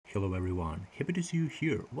Hello everyone, happy to see you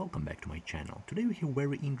here. Welcome back to my channel. Today we have a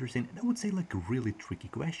very interesting and I would say like a really tricky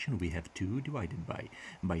question. We have 2 divided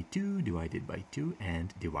by 2 divided by 2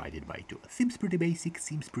 and divided by 2. Seems pretty basic,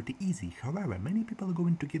 seems pretty easy. However, many people are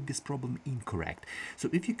going to get this problem incorrect. So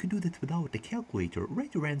if you could do that without a calculator,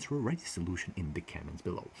 write your answer, write the solution in the comments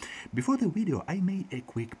below. Before the video, I made a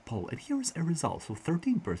quick poll and here's a result. So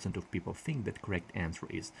 13% of people think that correct answer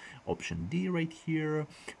is option D right here.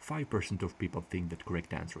 5% of people think that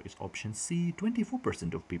correct answer is option C,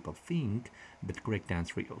 24% of people think that correct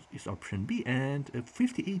answer is option B, and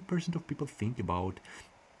 58% of people think about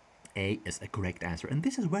A as a correct answer. And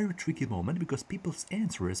this is a very tricky moment because people's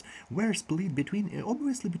answers were split between,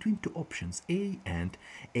 obviously between two options, A and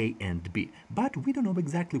B. But we don't know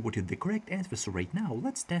exactly what is the correct answer, so right now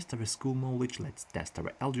let's test our school knowledge, let's test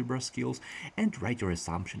our algebra skills, and write your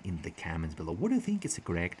assumption in the comments below. What do you think is the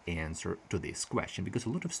correct answer to this question? Because a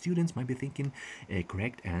lot of students might be thinking a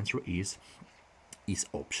correct answer is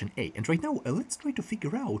option A. And right now, let's try to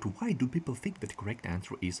figure out why do people think that the correct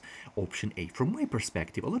answer is option A. From my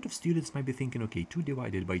perspective, a lot of students might be thinking, okay, 2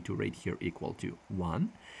 divided by 2 right here equal to 1.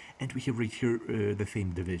 And we have right here the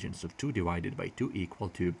same division. So 2 divided by 2 equal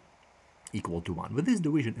to 1. With this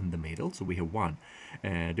division in the middle, so we have 1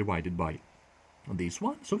 divided by this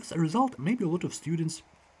one. So as a result, maybe a lot of students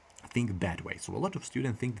think that way. So a lot of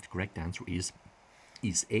students think that the correct answer is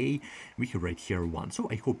A. We have right here 1. So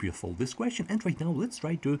I hope you solve this question, and right now let's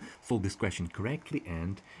try to solve this question correctly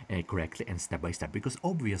and step by step, because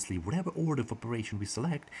obviously whatever order of operation we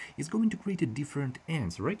select is going to create a different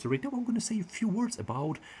answer, right? So right now I'm going to say a few words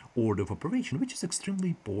about order of operation, which is extremely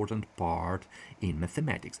important part in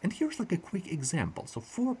mathematics. And here's like a quick example. So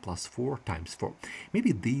 4 plus 4 times 4,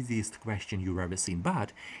 maybe the easiest question you've ever seen,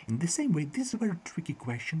 but in the same way this is a very tricky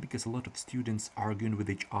question because a lot of students arguing with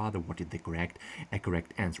each other what is the correct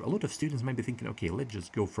answer. A lot of students might be thinking, okay, let's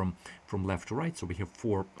just go from left to right. So we have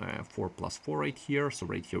 4 plus 4 right here. So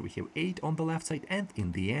right here we have 8 on the left side, and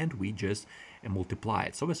in the end we just multiply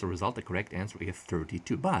it. So as a result, the correct answer is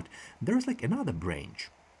 32. But there's like another branch.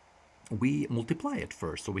 We multiply it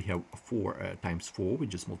first. So we have 4 times 4, we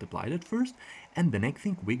just multiplied it first, and the next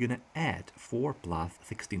thing we're gonna add 4 plus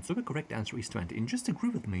 16. So the correct answer is 20. And just agree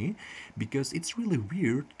with me, because it's really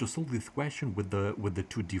weird to solve this question with the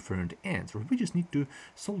two different answers. We just need to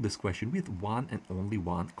solve this question with one and only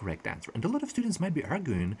one correct answer. And a lot of students might be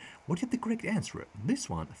arguing, what is the correct answer? This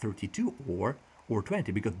one, 32 or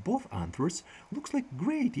 20, because both answers looks like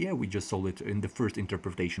great. Yeah, we just solved it in the first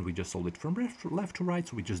interpretation, we just solved it from left to right,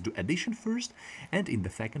 so we just do addition first, and in the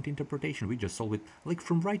second interpretation we just solve it like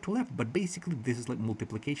from right to left, but basically this is like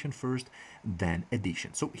multiplication first, then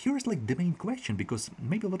addition. So here's like the main question, because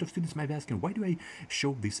maybe a lot of students might be asking, why do I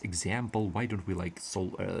show this example? Why don't we like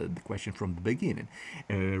solve the question from the beginning?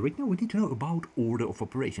 Right now we need to know about order of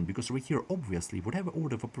operation, because right here obviously whatever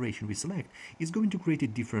order of operation we select is going to create a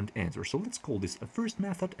different answer. So let's call this a first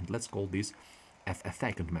method, and let's call this as a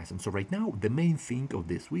second method. So right now the main thing of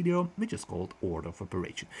this video, which is called order of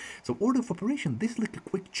operation. So order of operation, this is like a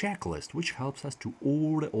quick checklist which helps us to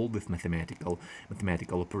order all these mathematical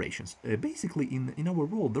operations. Basically in our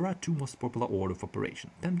world there are two most popular order of operation.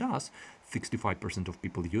 PEMDAS, 65% of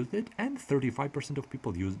people use it, and 35% of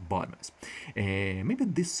people use BODMAS. Maybe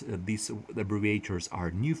these abbreviators are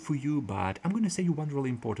new for you, but I'm going to say you one really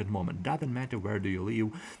important moment. Doesn't matter where do you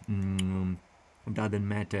live, doesn't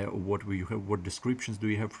matter what you have, what descriptions do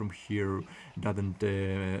you have from here,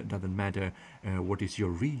 doesn't matter what is your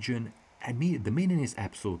region. I mean, the meaning is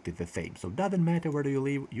absolutely the same. So doesn't matter where you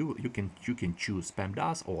live, you can choose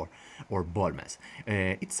PEMDAS or BODMAS.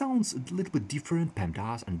 It sounds a little bit different,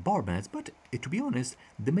 PEMDAS and BODMAS, but to be honest,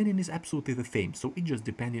 the meaning is absolutely the same. So it just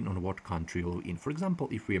depending on what country you live in. For example,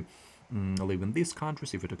 if we live in these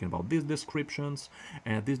countries, if we're talking about these descriptions,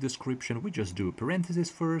 this description, we just do parentheses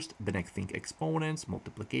first, the next thing exponents,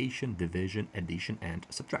 multiplication, division, addition, and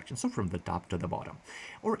subtraction. So from the top to the bottom.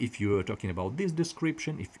 Or if you're talking about this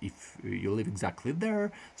description, if you live exactly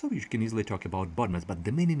there, so you can easily talk about BODMAS, but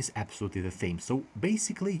the meaning is absolutely the same. So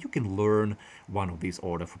basically you can learn one of these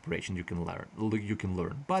order of operations. You can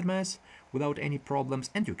learn BODMAS without any problems,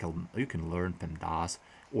 and you can learn PEMDAS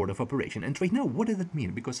order of operation. And right now, what does it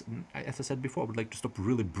mean? Because as I said before, I would like to stop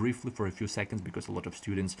really briefly for a few seconds, because a lot of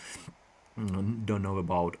students don't know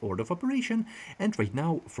about order of operation. And right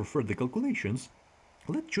now, for further calculations,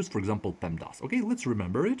 let's choose, for example, PEMDAS. Okay, let's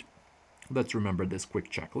remember it. Let's remember this quick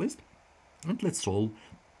checklist, and let's solve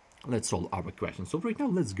let's solve our question. So right now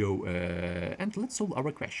let's go and let's solve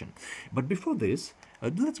our question. But before this,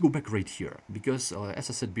 let's go back right here, because as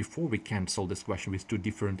I said before, we can't solve this question with two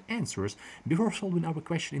different answers. Before solving our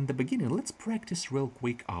question in the beginning, let's practice real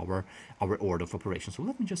quick our order of operations. So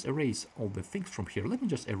let me just erase all the things from here. Let me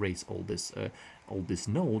just erase all these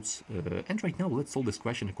notes, and right now let's solve this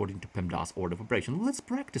question according to PEMDAS order of operation. Let's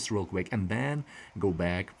practice real quick and then go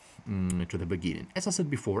back to the beginning. As I said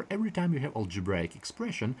before, every time you have algebraic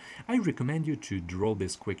expression, I recommend you to draw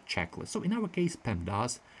this quick checklist. So in our case,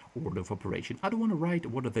 PEMDAS order of operation. I don't want to write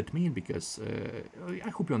what does that mean, because I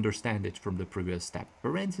hope you understand it from the previous step.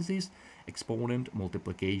 Parentheses, exponent,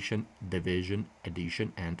 multiplication, division,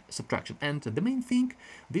 addition, and subtraction. And the main thing,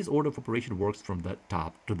 this order of operation works from the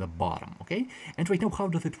top to the bottom, okay? And right now, how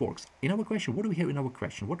does it work? In our question, what do we have in our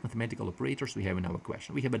question? What mathematical operators we have in our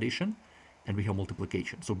question? We have addition and we have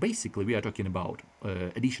multiplication. So basically, we are talking about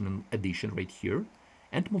addition right here,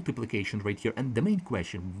 and multiplication right here. And the main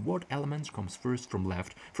question, what elements comes first from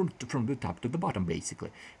left, from the top to the bottom? Basically,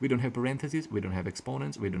 we don't have parentheses, we don't have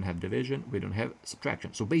exponents, we don't have division, we don't have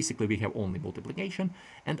subtraction. So basically, we have only multiplication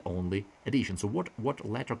and only addition. So what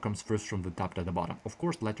letter comes first from the top to the bottom? Of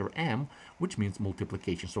course, letter M, which means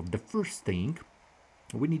multiplication. So the first thing,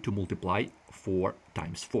 we need to multiply 4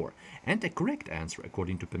 times 4, and the correct answer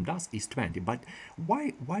according to PEMDAS is 20. But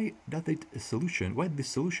why does it solution, why the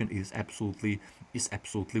solution is absolutely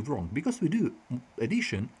wrong? Because we do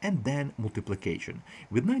addition and then multiplication.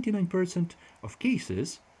 With 99% of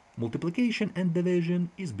cases, multiplication and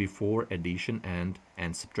division is before addition and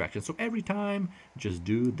subtraction. So every time, just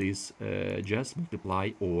do this, just multiply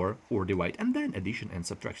or divide, and then addition and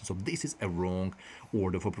subtraction. So this is a wrong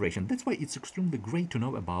order of operation. That's why it's extremely great to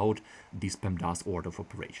know about this PEMDAS order of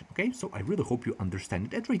operation. Okay, so I really hope you understand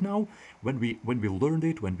it. And right now, when we learned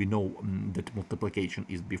it, when we know that multiplication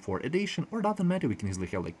is before addition, or doesn't matter, we can easily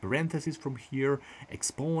have like parentheses from here,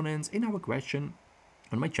 exponents in our question.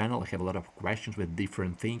 On my channel, I have a lot of questions with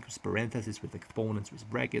different things, with parentheses, with exponents, with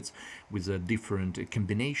brackets, with different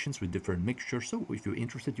combinations, with different mixtures. So if you're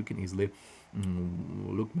interested, you can easily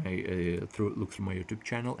look through my YouTube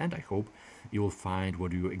channel, and I hope you will find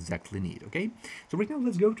what you exactly need. Okay, so right now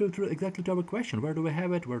let's go to exactly to our question. Where do we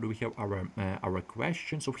have it? Where do we have our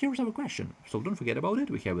question? So here's our question. So don't forget about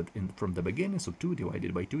it. We have it from the beginning. So 2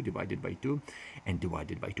 divided by 2 divided by 2 and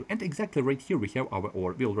divided by 2. And exactly right here we have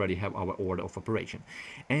we already have our order of operation.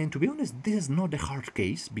 And to be honest, this is not a hard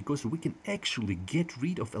case, because we can actually get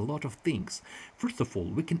rid of a lot of things. First of all,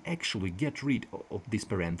 we can actually get rid of these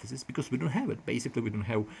parentheses, because we don't have it. Basically, we don't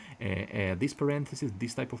have this parenthesis,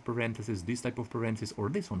 this type of parenthesis, this type of parenthesis, or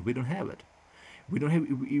this one. We don't have it. We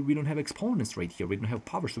don't have exponents right here. We don't have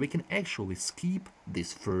power, so we can actually skip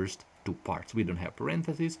this first two parts. We don't have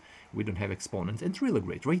parentheses, we don't have exponents, and it's really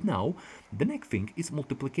great. Right now, the next thing is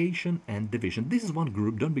multiplication and division. This is one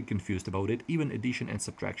group, don't be confused about it. Even addition and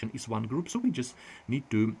subtraction is one group, so we just need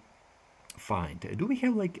to find, do we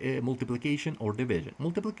have like multiplication or division?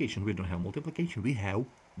 Multiplication, we don't have multiplication, we have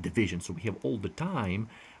division. So we have all the time,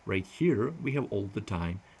 right here, we have all the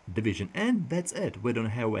time division, and that's it. We don't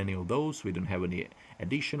have any of those, we don't have any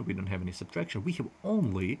addition, we don't have any subtraction, we have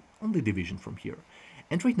only division from here.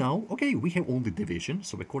 And right now, okay, we have only division.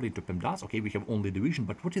 So according to PEMDAS, okay, we have only division,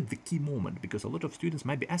 but what is the key moment? Because a lot of students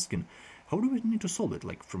might be asking, how do we need to solve it?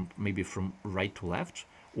 Like maybe from right to left,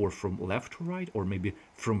 or from left to right, or maybe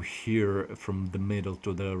from here, from the middle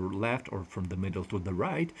to the left, or from the middle to the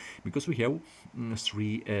right, because we have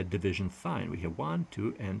three division sign. We have 1,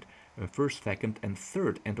 2, and first, second, and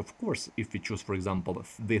third. And of course, if we choose, for example,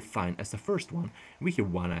 this sign as the first one, we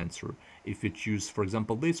have one answer. If we choose, for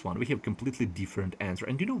example, this one, we have completely different answer.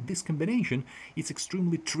 And you know, this combination is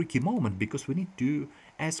extremely tricky moment, because we need to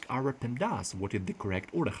ask our PEMDAS what is the correct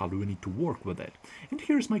order, how do we need to work with it. And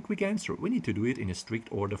here's my quick answer. We need to do it in a strict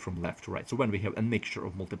order from left to right. So when we have a mixture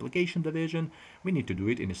of multiplication, division, we need to do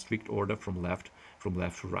it in a strict order from left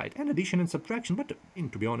to right. And addition and subtraction, but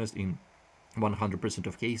to be honest, in 100%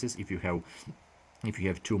 of cases, if you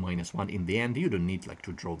have 2 minus 1 in the end, you don't need like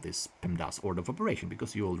to draw this PEMDAS order of operation,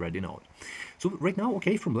 because you already know it. So right now,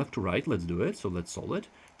 okay, from left to right, let's do it. So let's solve it.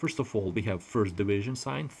 First of all, we have first division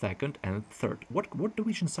sign, second, and third. What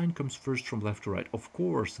division sign comes first from left to right? Of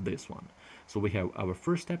course, this one. So we have our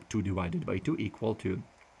first step, 2 divided by 2 equal to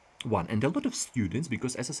 1. And a lot of students,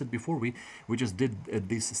 because as I said before, we just did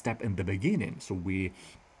this step in the beginning. So we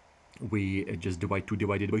just divide 2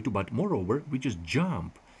 divided by 2, but moreover, we just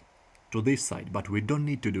jump to this side, but we don't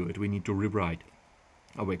need to do it. We need to rewrite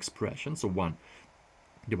our expression. So 1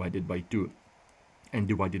 divided by 2 and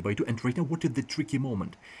divided by 2. And right now, what is the tricky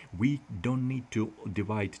moment? We don't need to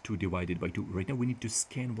divide 2 divided by 2. Right now, we need to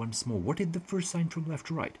scan once more. What is the first sign from left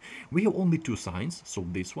to right? We have only 2 signs, so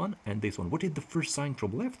this one and this one. What is the first sign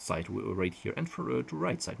from left side right here, and to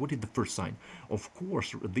right side? What is the first sign? Of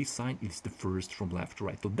course, this sign is the first from left to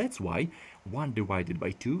right. So that's why 1 divided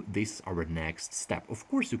by 2, this is our next step. Of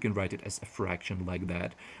course, you can write it as a fraction like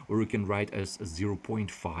that, or you can write as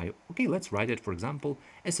 0.5. Okay, let's write it, for example,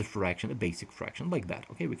 as a fraction, a basic fraction, like that.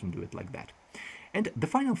 Okay, we can do it like that. And the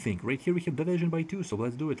final thing, right here we have division by 2, so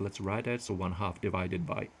let's do it. Let's write it, so 1/2 divided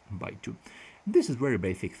by 2. This is very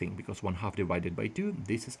basic thing, because 1/2 divided by 2,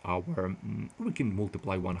 this is our, we can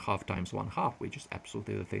multiply 1/2 times 1/2, which is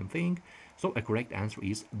absolutely the same thing. So a correct answer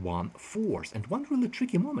is 1/4. And one really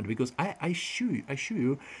tricky moment, because I show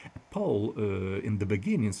you a poll in the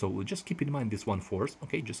beginning, so just keep in mind this 1/4.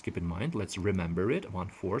 Okay, just keep in mind, let's remember it,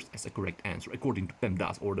 1/4 as a correct answer according to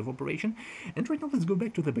PEMDAS order of operation. And right now let's go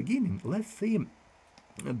back to the beginning. Let's see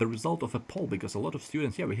the result of a poll, because a lot of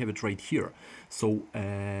students, yeah, we have it right here. So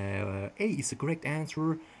A is the correct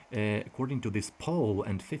answer according to this poll,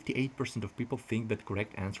 and 58% of people think that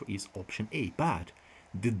correct answer is option A. But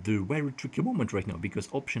the very tricky moment right now, because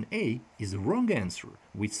option A is the wrong answer.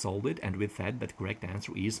 We solved it and we said that correct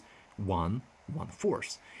answer is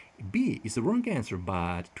 1/4. B is the wrong answer,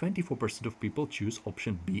 but 24% of people choose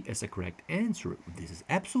option B as a correct answer. This is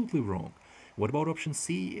absolutely wrong. What about option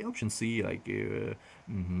C? Option C, like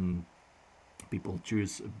people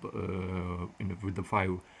choose with the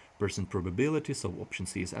 5% probability, so option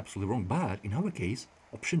C is absolutely wrong. But in our case,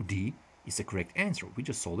 option D is the correct answer. We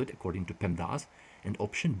just solved it according to PEMDAS, and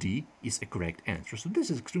option D is a correct answer. So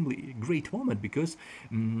this is extremely great moment, because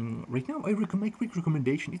right now I make quick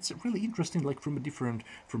recommendation. It's really interesting, like from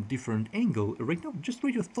different angle. Right now, just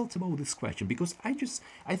write your thoughts about this question, because I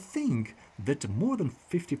think that more than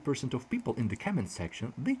 50% of people in the comment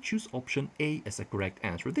section, they choose option A as a correct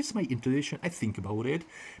answer. This is my intuition. I think about it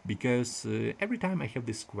because every time I have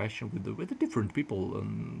this question with the different people,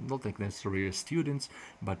 not like necessarily students,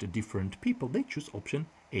 but different people, they choose option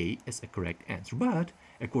A as a correct answer. But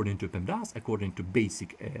according to PEMDAS, according to basic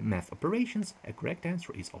math operations, a correct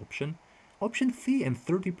answer is option C, and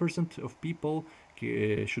 30% of people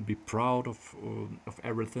should be proud of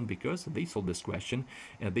everything, because they solved this question.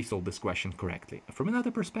 They solved this question correctly. From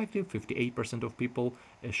another perspective, 58% of people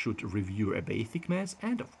should review a basic math,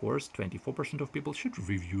 and of course 24% of people should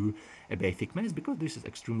review a basic math, because this is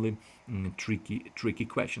extremely tricky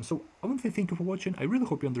question. So I want to thank you for watching. I really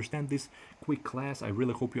hope you understand this quick class. I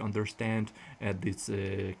really hope you understand this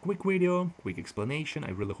quick video, quick explanation.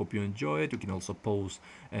 I really hope you enjoy it. You can also pause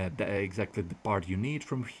exactly the part you need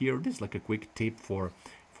from here. This is like a quick tip for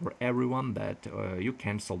everyone, that you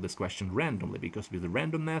can solve this question randomly, because with the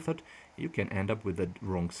random method you can end up with a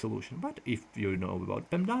wrong solution. But if you know about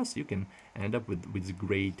PEMDAS, you can end up with a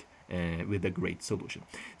great solution.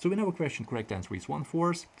 So in our question, correct answer is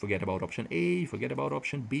 1/4. Forget about option A, forget about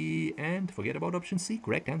option B, and forget about option C.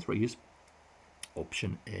 Correct answer is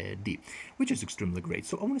option D, which is extremely great.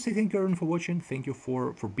 So I want to say thank you everyone for watching. Thank you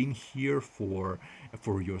for being here, for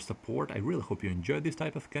your support. I really hope you enjoyed this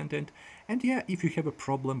type of content. And yeah, if you have a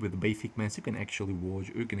problem with basic maths, you can actually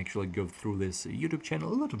go through this YouTube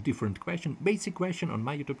channel. A lot of different basic question on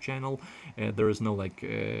my YouTube channel. There is no like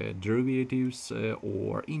derivatives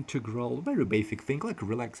or integral, very basic thing, like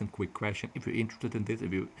relax and quick question. If you're interested in this,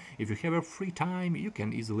 if you have a free time, you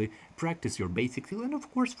can easily practice your basic skill. And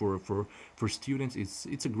of course, for students,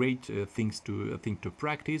 it's a great thing to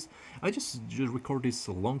practice. I just record this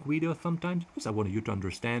long video sometimes because I want you to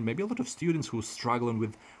understand maybe a lot of students who struggling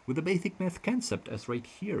with the basic math concept, as right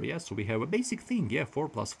here. Yeah, so we have a basic thing. Yeah, 4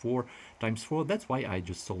 + 4 × 4. That's why I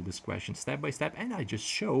just solve this question step by step, and I just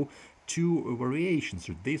show 2 variations,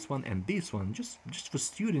 so this one and this one, just for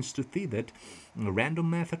students to see that random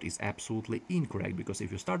method is absolutely incorrect, because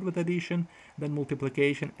if you start with addition, then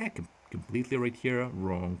multiplication, completely right here,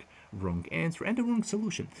 wrong answer and a wrong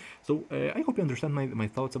solution. So I hope you understand my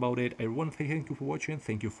thoughts about it. I want to say thank you for watching,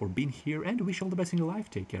 thank you for being here, and wish you all the best in your life.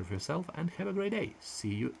 Take care of yourself and have a great day.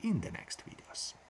 See you in the next videos.